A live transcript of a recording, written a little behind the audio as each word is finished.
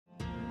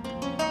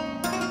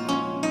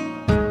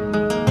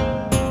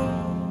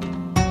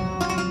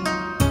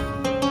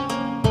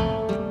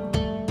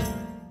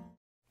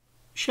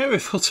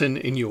Sheriff Hutton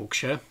in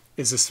Yorkshire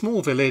is a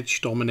small village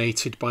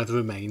dominated by the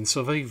remains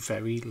of a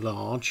very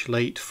large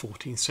late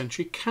 14th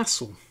century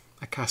castle.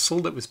 A castle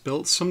that was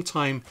built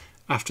sometime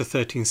after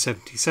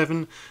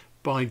 1377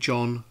 by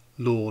John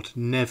Lord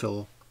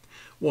Neville.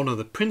 One of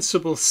the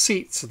principal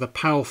seats of the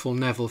powerful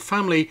Neville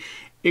family,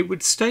 it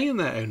would stay in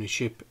their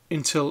ownership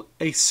until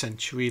a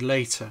century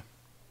later.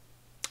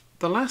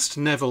 The last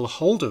Neville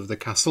holder of the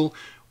castle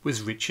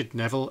was Richard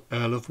Neville,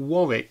 Earl of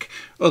Warwick,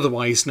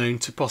 otherwise known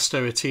to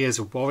posterity as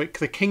Warwick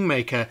the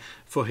Kingmaker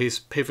for his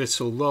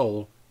pivotal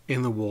role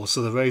in the Wars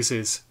of the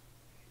Roses.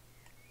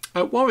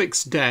 At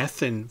Warwick's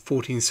death in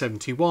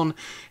 1471,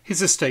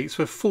 his estates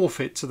were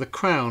forfeit to the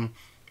Crown,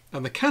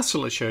 and the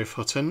castle at Sheriff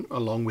Hutton,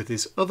 along with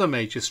his other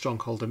major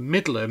stronghold of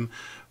Middleham,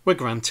 were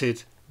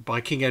granted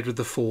by King Edward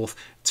IV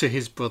to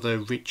his brother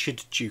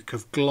Richard, Duke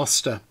of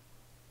Gloucester.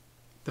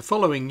 The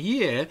following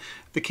year,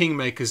 the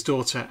Kingmaker's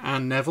daughter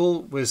Anne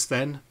Neville was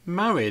then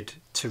married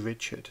to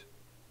Richard.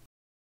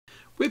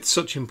 With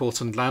such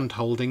important land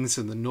holdings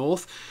in the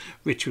north,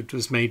 Richard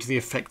was made the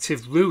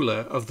effective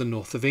ruler of the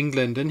north of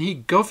England, and he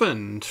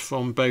governed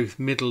from both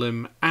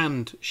Middleham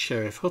and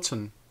Sheriff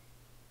Hutton.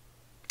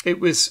 It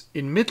was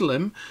in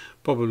Middleham,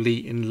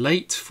 probably in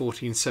late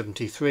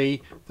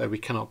 1473, though we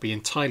cannot be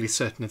entirely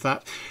certain of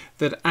that,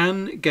 that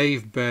Anne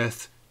gave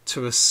birth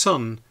to a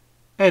son,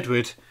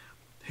 Edward,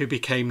 who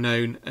became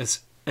known as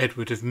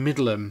Edward of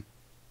Middleham.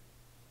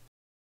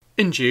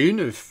 In June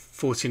of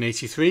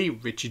 1483,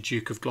 Richard,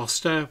 Duke of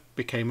Gloucester,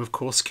 became of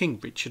course King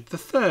Richard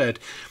III.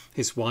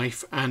 His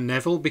wife Anne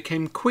Neville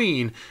became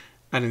Queen,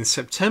 and in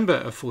September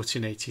of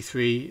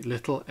 1483,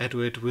 little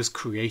Edward was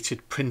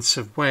created Prince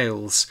of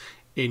Wales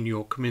in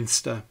York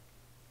Minster.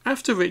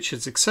 After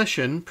Richard's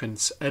accession,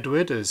 Prince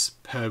Edward, as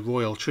per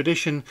royal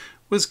tradition,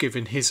 was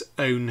given his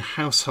own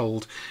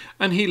household,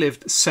 and he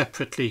lived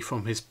separately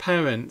from his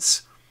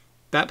parents.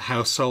 That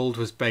household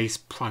was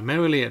based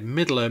primarily at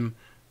Middleham,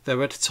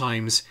 though at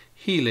times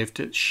he lived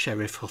at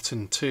Sheriff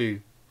Hutton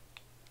too.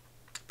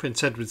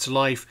 Prince Edward's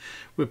life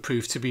would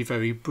prove to be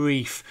very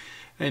brief,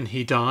 and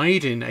he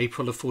died in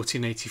April of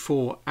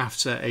 1484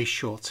 after a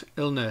short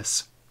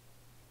illness.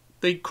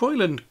 The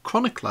Croyland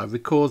Chronicler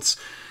records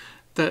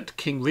that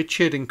King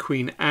Richard and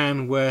Queen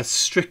Anne were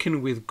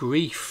stricken with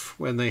grief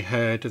when they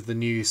heard of the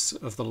news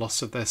of the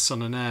loss of their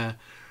son and heir.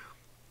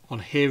 On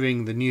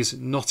hearing the news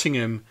at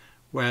Nottingham,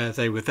 where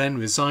they were then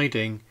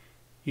residing,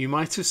 you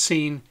might have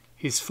seen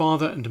his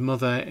father and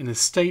mother in a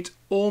state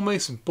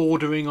almost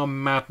bordering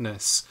on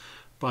madness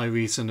by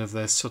reason of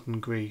their sudden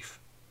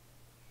grief.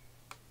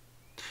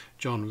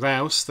 John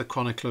Rouse, the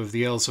chronicler of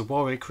the Earls of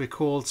Warwick,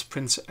 records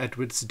Prince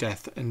Edward's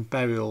death and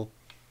burial.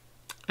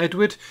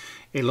 Edward,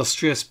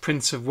 illustrious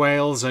Prince of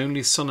Wales,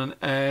 only son and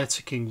heir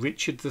to King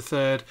Richard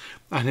III,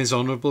 and his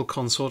honourable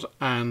consort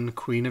Anne,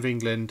 Queen of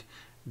England,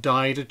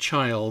 died a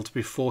child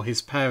before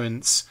his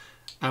parents,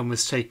 and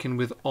was taken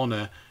with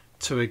honour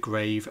to a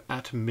grave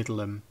at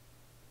Middleham.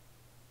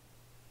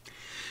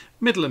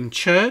 Middleham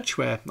Church,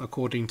 where,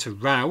 according to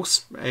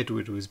Rouse,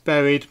 Edward was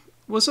buried,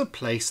 was a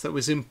place that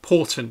was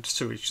important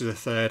to Richard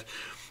III,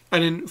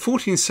 and in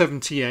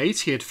 1478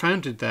 he had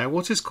founded there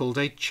what is called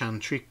a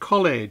chantry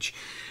college,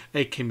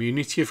 a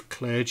community of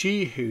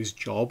clergy whose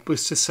job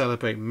was to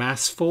celebrate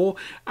Mass for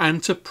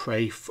and to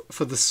pray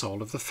for the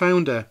soul of the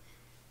founder.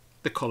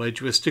 The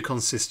college was to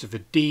consist of a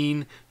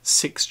dean,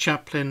 6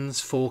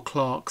 chaplains, 4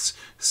 clerks,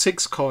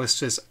 6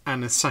 choristers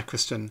and a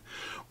sacristan.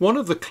 One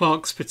of the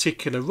clerks'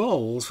 particular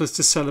roles was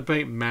to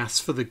celebrate Mass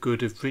for the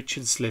good of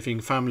Richard's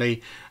living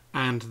family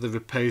and the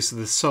repose of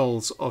the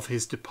souls of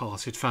his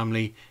departed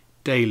family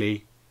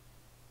daily.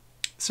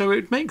 So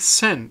it makes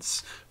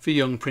sense for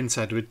young Prince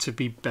Edward to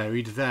be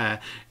buried there,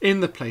 in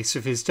the place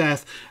of his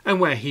death, and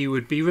where he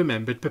would be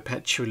remembered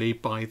perpetually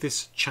by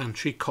this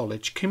chantry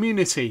college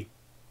community.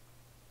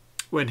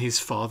 When his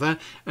father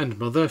and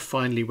mother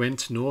finally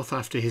went north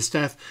after his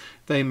death,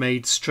 they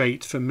made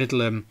straight for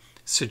Middleham,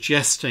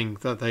 suggesting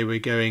that they were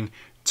going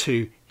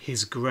to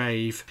his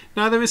grave.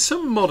 Now, there is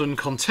some modern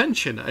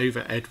contention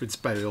over Edward's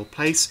burial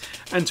place,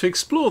 and to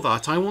explore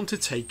that I want to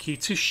take you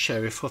to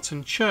Sheriff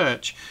Hutton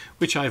Church,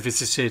 which I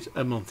visited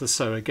a month or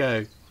so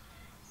ago.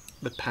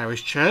 The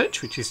parish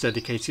church, which is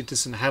dedicated to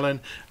St Helen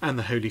and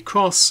the Holy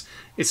Cross,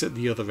 is at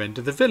the other end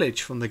of the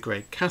village from the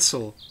great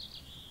castle.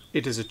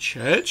 It is a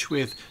church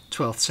with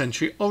 12th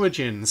century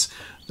origins.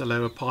 The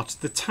lower part of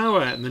the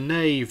tower and the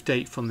nave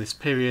date from this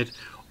period,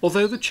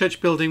 although the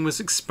church building was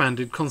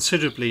expanded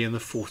considerably in the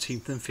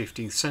 14th and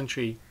 15th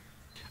century.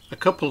 A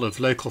couple of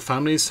local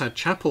families had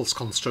chapels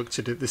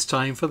constructed at this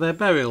time for their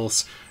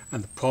burials,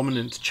 and the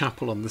prominent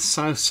chapel on the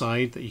south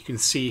side that you can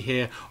see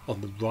here on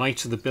the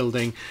right of the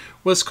building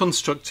was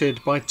constructed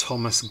by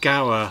Thomas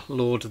Gower,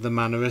 Lord of the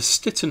Manor of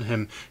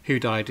Stittenham, who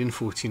died in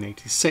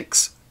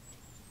 1486.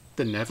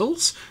 The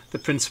Nevilles, the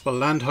principal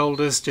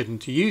landholders,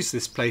 didn't use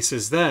this place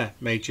as their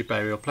major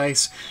burial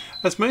place,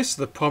 as most of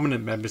the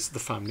prominent members of the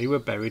family were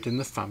buried in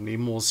the family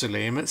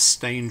mausoleum at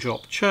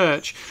Staindrop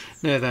Church,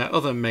 near their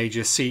other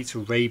major seat,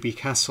 Raby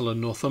Castle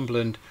in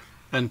Northumberland,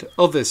 and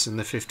others in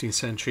the 15th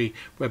century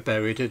were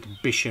buried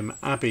at Bisham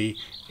Abbey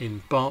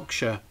in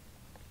Berkshire.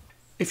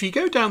 If you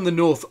go down the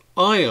north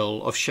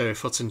aisle of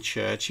Sheriff Hutton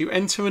Church, you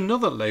enter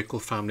another local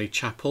family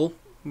chapel,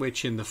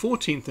 which in the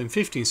 14th and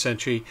 15th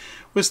century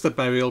was the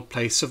burial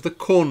place of the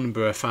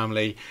Cornborough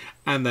family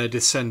and their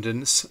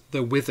descendants,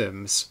 the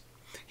Withams.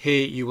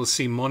 Here you will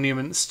see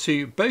monuments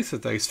to both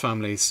of those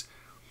families.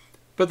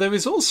 But there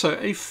is also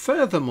a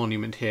further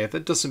monument here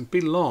that doesn't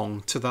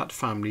belong to that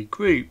family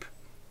group.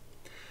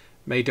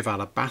 Made of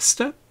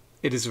alabaster,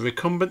 it is a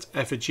recumbent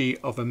effigy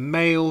of a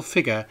male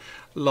figure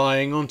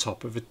lying on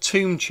top of a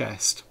tomb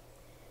chest.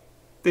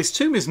 This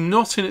tomb is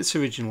not in its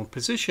original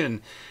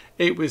position.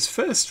 It was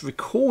first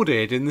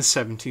recorded in the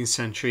 17th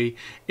century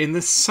in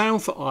the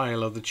south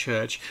aisle of the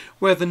church,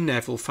 where the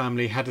Neville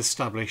family had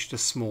established a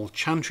small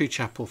chantry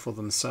chapel for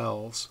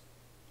themselves.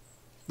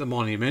 The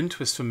monument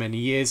was for many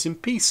years in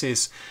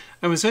pieces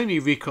and was only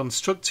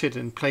reconstructed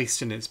and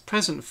placed in its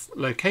present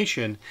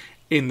location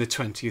in the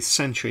 20th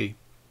century.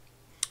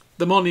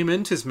 The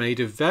monument is made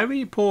of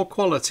very poor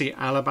quality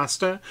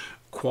alabaster,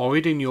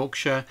 quarried in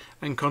Yorkshire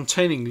and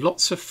containing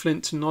lots of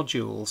flint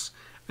nodules,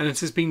 and it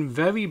has been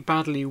very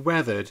badly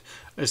weathered,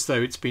 as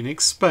though it's been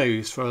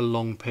exposed for a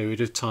long period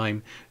of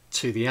time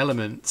to the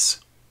elements.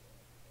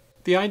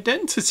 The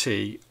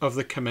identity of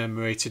the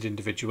commemorated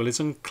individual is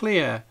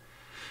unclear.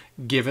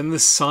 Given the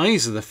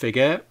size of the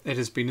figure, it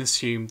has been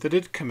assumed that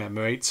it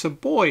commemorates a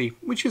boy,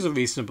 which is a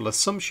reasonable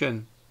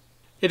assumption.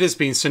 It has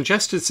been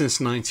suggested since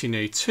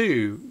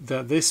 1902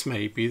 that this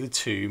may be the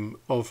tomb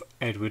of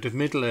Edward of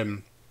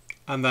Middleham,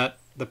 and that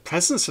the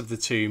presence of the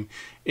tomb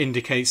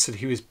indicates that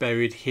he was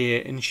buried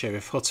here in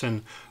Sheriff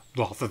Hutton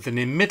rather than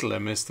in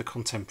Middleham, as the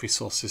contemporary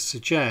sources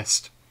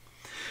suggest.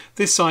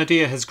 This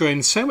idea has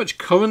grown so much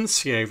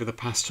currency over the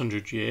past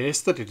 100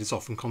 years that it is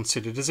often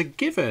considered as a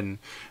given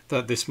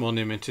that this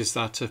monument is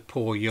that of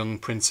poor young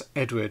Prince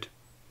Edward.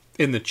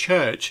 In the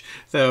church,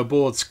 there are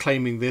boards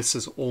claiming this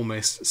as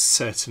almost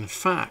certain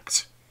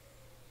fact.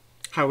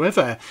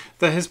 However,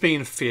 there has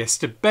been fierce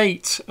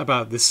debate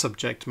about this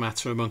subject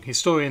matter among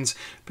historians,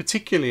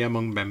 particularly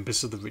among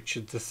members of the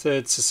Richard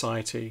III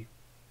Society.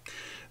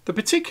 The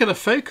particular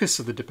focus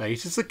of the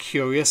debate is the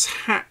curious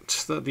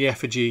hat that the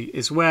effigy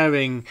is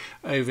wearing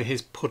over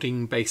his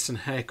pudding basin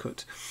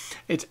haircut.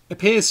 It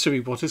appears to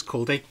be what is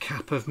called a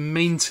cap of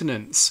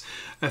maintenance,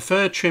 a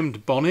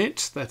fur-trimmed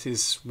bonnet that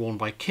is worn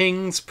by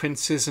kings,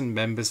 princes and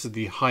members of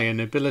the higher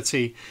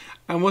nobility,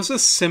 and was a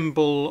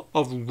symbol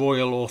of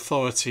royal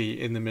authority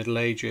in the Middle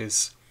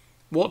Ages.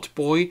 What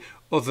boy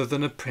other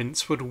than a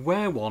prince would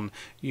wear one,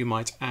 you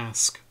might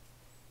ask?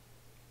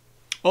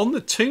 On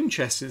the tomb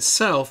chest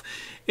itself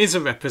is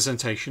a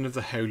representation of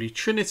the Holy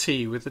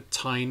Trinity with a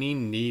tiny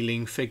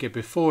kneeling figure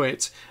before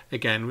it,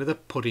 again with a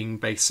pudding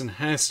basin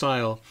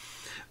hairstyle.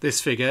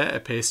 This figure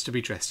appears to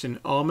be dressed in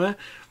armour.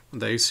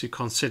 Those who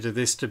consider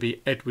this to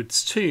be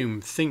Edward's tomb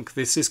think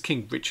this is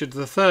King Richard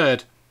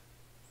III.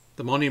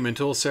 The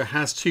monument also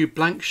has two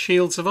blank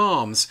shields of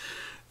arms.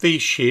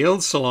 These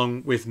shields,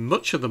 along with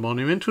much of the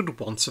monument,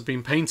 would once have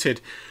been painted.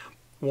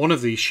 One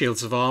of these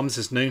shields of arms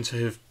is known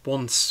to have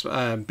once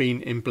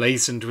been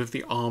emblazoned with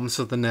the arms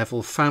of the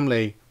Neville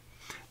family.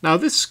 Now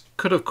this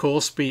could of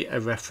course be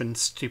a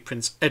reference to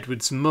Prince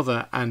Edward's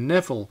mother Anne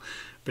Neville,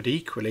 but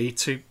equally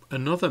to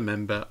another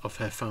member of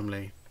her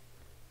family.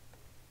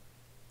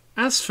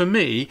 As for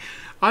me,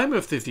 I'm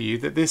of the view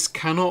that this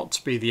cannot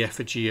be the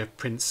effigy of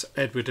Prince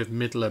Edward of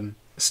Middleham.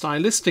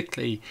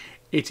 Stylistically,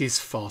 it is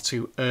far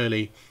too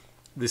early.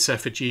 This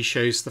effigy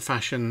shows the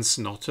fashions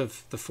not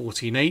of the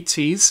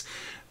 1480s,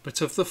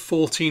 but of the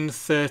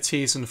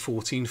 1430s and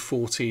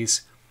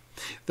 1440s.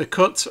 The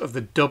cut of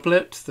the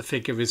doublet the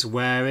figure is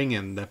wearing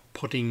and the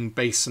pudding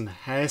basin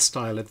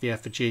hairstyle of the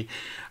effigy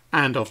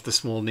and of the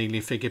small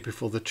kneeling figure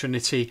before the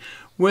Trinity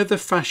were the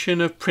fashion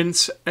of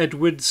Prince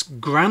Edward's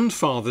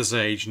grandfather's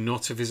age,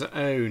 not of his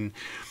own.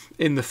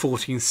 In the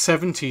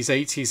 1470s,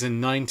 80s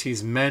and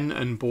 90s, men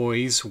and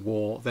boys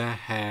wore their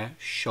hair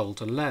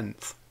shoulder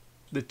length.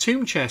 The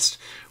tomb chest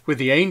with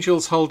the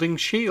angels holding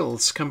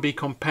shields can be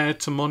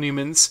compared to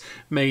monuments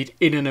made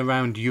in and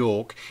around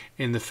York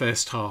in the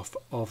first half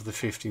of the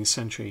 15th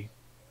century.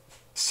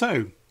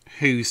 So,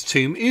 whose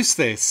tomb is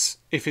this,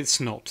 if it's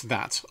not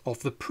that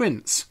of the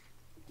prince?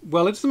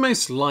 Well, it's the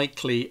most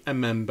likely a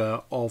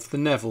member of the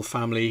Neville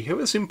family, who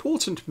as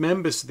important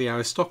members of the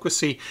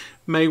aristocracy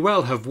may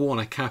well have worn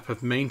a cap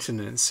of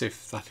maintenance,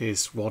 if that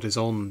is what is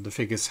on the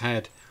figure's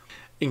head.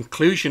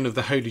 Inclusion of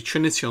the Holy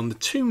Trinity on the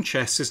tomb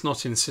chest is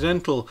not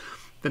incidental.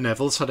 The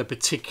Nevilles had a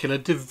particular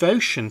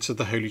devotion to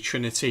the Holy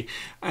Trinity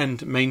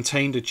and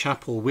maintained a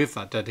chapel with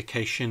that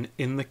dedication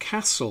in the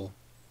castle.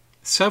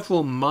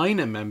 Several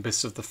minor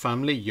members of the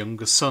family,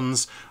 younger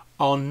sons,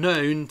 are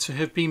known to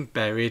have been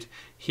buried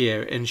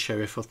here in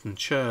Sheriff Hutton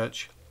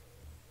Church.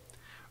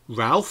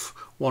 Ralph,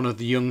 one of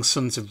the young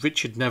sons of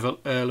Richard Neville,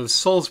 Earl of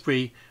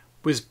Salisbury,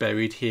 was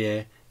buried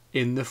here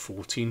in the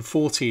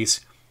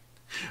 1440s.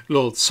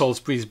 Lord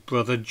Salisbury's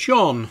brother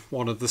John,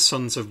 one of the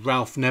sons of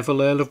Ralph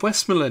Neville, Earl of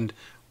Westmoreland,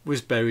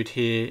 was buried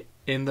here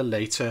in the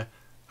later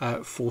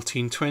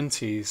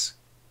 1420s.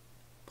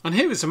 And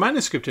here is a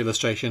manuscript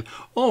illustration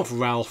of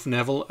Ralph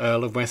Neville,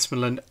 Earl of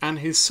Westmoreland, and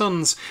his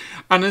sons.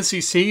 And as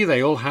you see,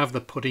 they all have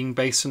the pudding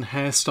basin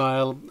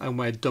hairstyle and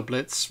wear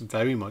doublets,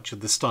 very much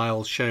of the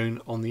style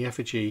shown on the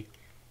effigy.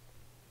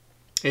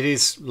 It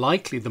is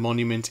likely the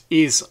monument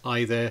is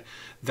either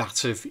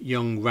that of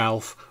young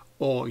Ralph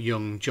or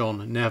young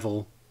John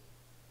Neville.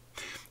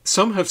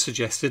 Some have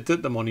suggested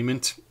that the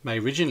monument may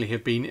originally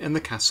have been in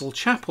the castle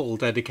chapel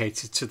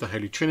dedicated to the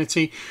Holy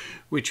Trinity,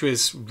 which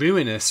was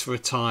ruinous for a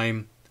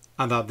time,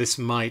 and that this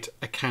might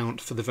account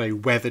for the very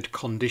weathered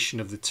condition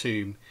of the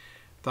tomb.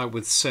 That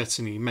would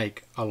certainly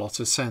make a lot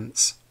of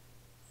sense.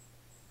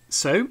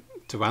 So,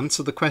 to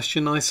answer the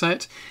question I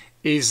set,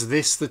 is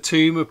this the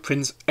tomb of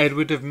Prince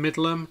Edward of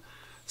Middleham,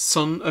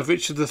 son of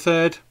Richard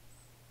III?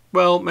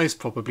 Well, most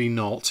probably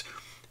not.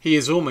 He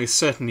is almost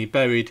certainly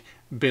buried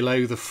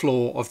below the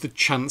floor of the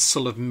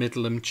chancel of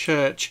Middleham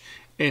Church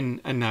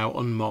in a now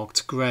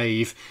unmarked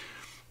grave.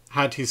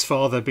 Had his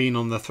father been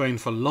on the throne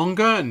for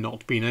longer and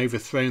not been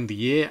overthrown the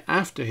year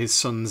after his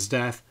son's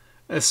death,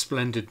 a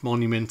splendid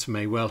monument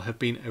may well have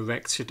been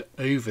erected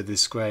over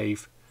this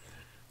grave.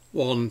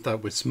 One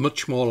that was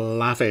much more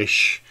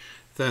lavish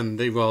than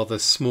the rather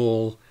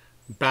small,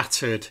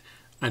 battered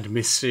and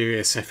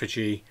mysterious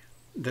effigy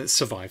that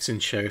survives in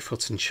Sheriff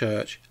Hutton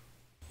Church.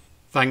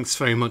 Thanks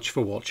very much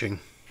for watching.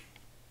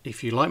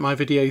 If you like my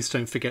videos,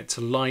 don't forget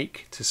to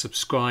like, to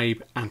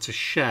subscribe and to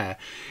share.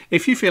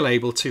 If you feel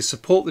able to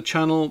support the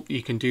channel,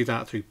 you can do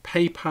that through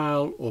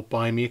PayPal or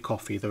Buy Me a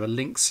Coffee. There are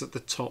links at the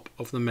top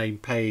of the main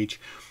page.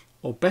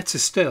 Or better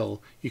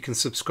still, you can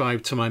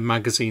subscribe to my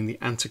magazine, The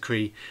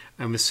Antiquary,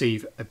 and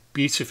receive a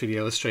beautifully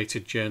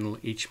illustrated journal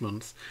each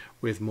month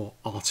with more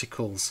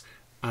articles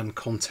and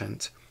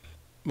content.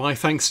 My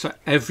thanks to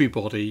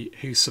everybody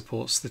who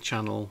supports the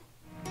channel.